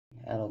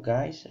Hello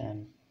guys,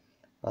 and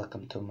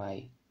welcome to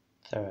my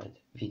third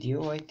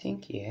video. I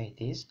think, yeah, it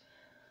is.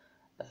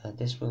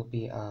 This will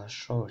be a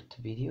short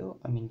video.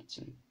 It's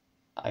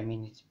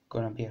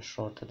gonna be a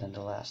shorter than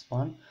the last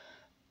one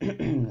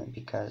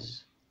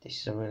because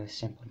this is a really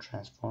simple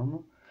transformer.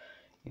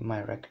 You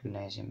might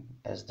recognize him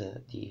as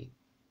the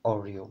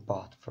Oreo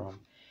bot from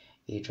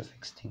Age of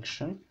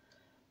Extinction.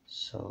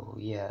 So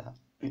yeah,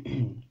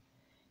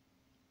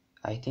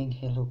 I think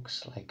he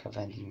looks like a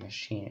vending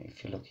machine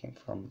if you're looking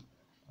from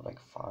like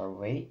far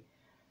away.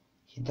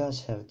 He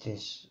does have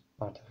this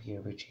part of here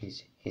which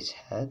is his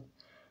head,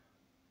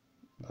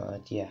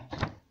 but yeah,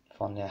 if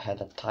only I had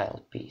a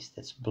tile piece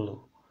that's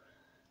blue.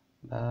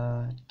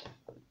 But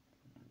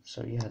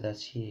so yeah,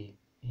 that's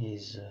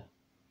he's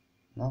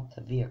not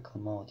the vehicle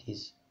mode,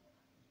 he's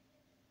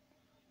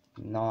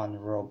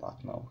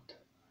non-robot mode.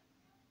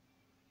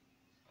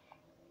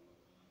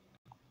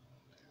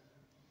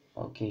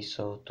 Okay,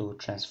 so to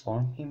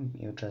transform him,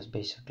 you just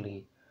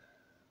basically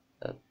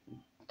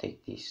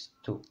take these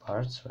two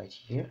parts right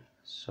here.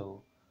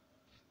 So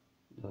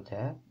do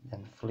that,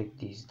 then flip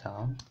these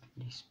down,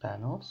 these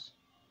panels,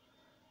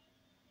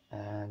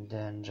 and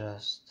then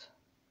just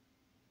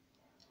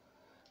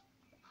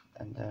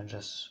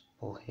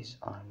pull his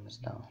arms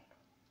down.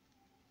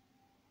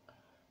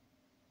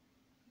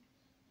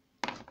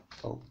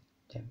 Oh,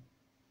 damn.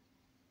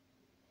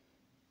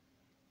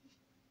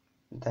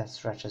 That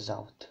stretches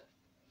out.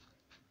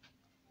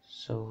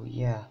 So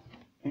yeah,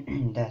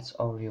 that's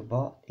Oreo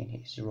bot in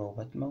his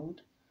robot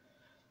mode.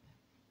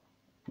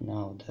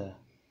 Now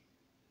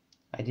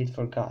I did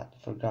forgot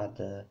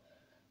the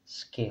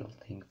scale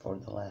thing for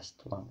the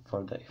last one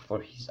for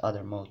his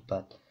other mode,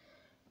 but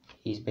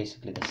he's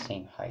basically the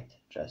same height,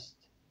 just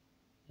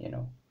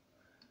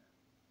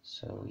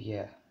So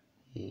yeah,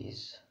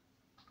 he's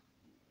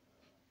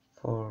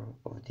 4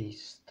 of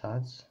these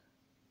studs.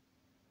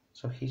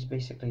 So he's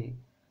basically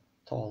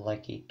tall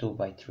like a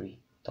 2x3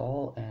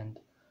 tall, and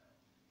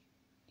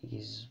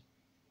he's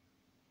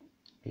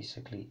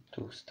basically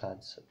 2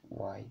 studs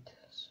wide.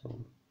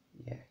 So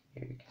yeah,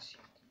 here you can see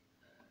it.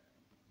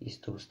 He's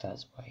 2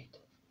 studs wide,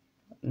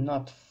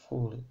 not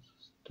full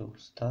 2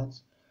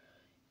 studs.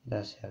 It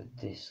does have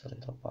this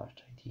little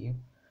part right here,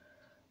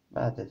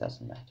 but it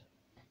doesn't matter.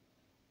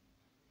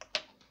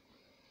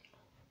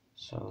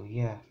 So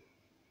yeah,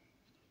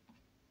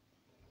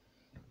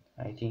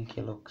 I think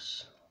he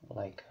looks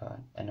like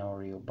an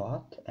Oreo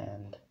bot,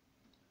 and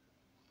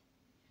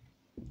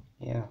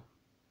yeah,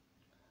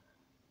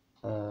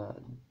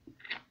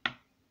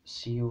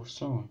 see you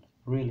soon,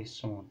 really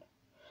soon.